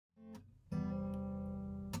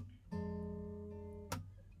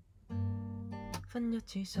分一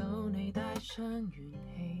次手，你大傷元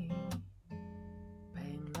氣，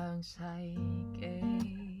病兩世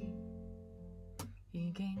紀，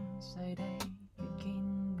已經細的越見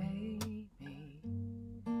卑微，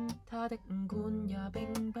他的五官也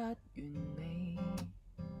並不完美，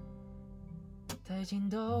提前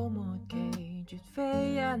到末期，絕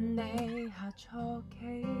非因你下錯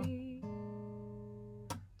棋，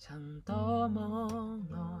曾多麼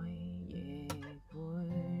愛亦會膩，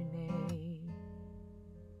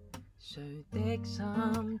誰的心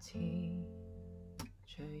似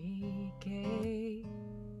隨意肌，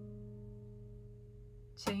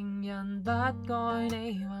情人不愛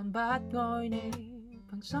你還不愛你，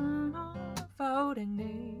憑什麼否定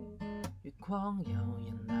你？月光有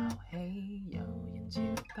人撈起，有人瞧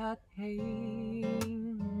不起，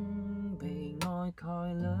被愛概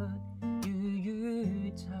率與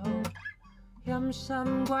宇宙陰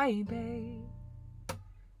森詭秘，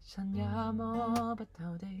神也摸不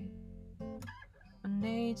透的，問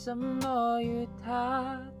你怎麼與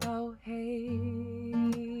它鬥氣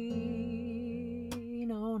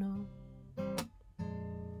？No no。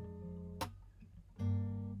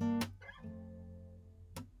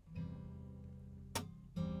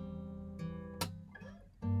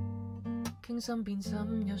傾心變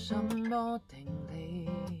心有什麼定理？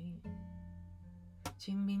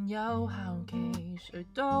纏綿有效期，誰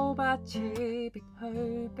都不似，別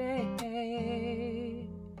去比起。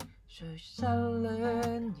誰失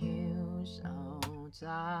戀要受責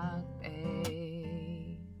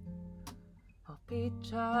備，何必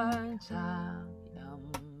將責任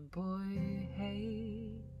揹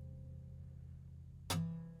起？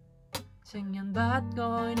情人不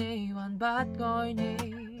愛你還不愛你，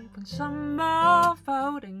憑什麼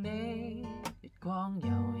否定你？月光有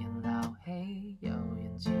人撈起，有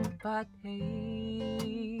人瞧不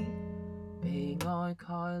起，被愛概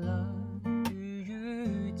率與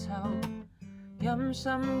宇宙陰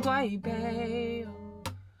森詭秘，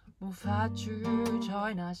無法主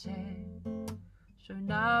宰那些，誰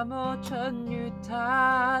那麼蠢與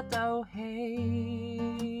它鬥氣？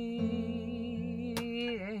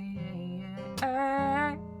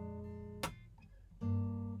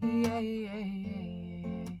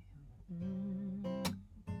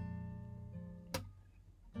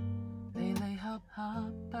離離合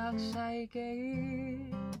合百世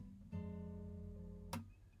紀，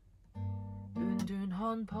段段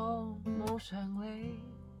看破無常理。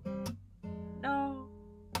No，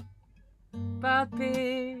 不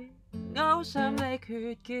必嘔心瀝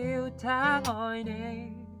血叫他愛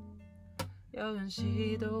你，有人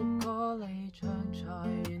試到過離場才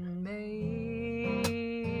完美。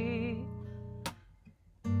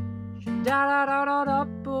Da da da da da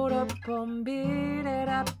bo da bom bi da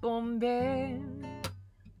da bom bi,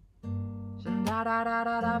 da da da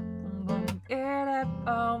da da bom bom da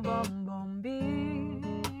bom bom bom bi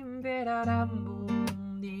da da bom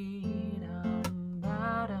di da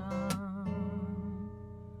ba da，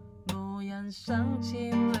 無人生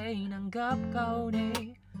千里能急救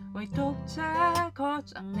你，唯獨這個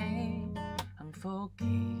贈你幸福，既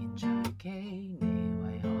然隨機，你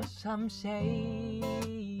為何心死？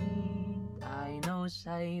大腦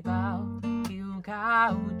細胞叫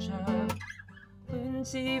搞着亂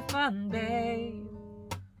自分泌，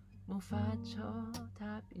無法阻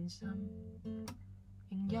它變心，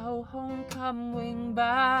仍有胸襟永不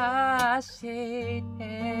泄氣，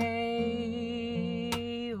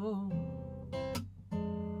永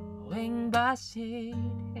不泄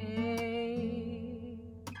氣。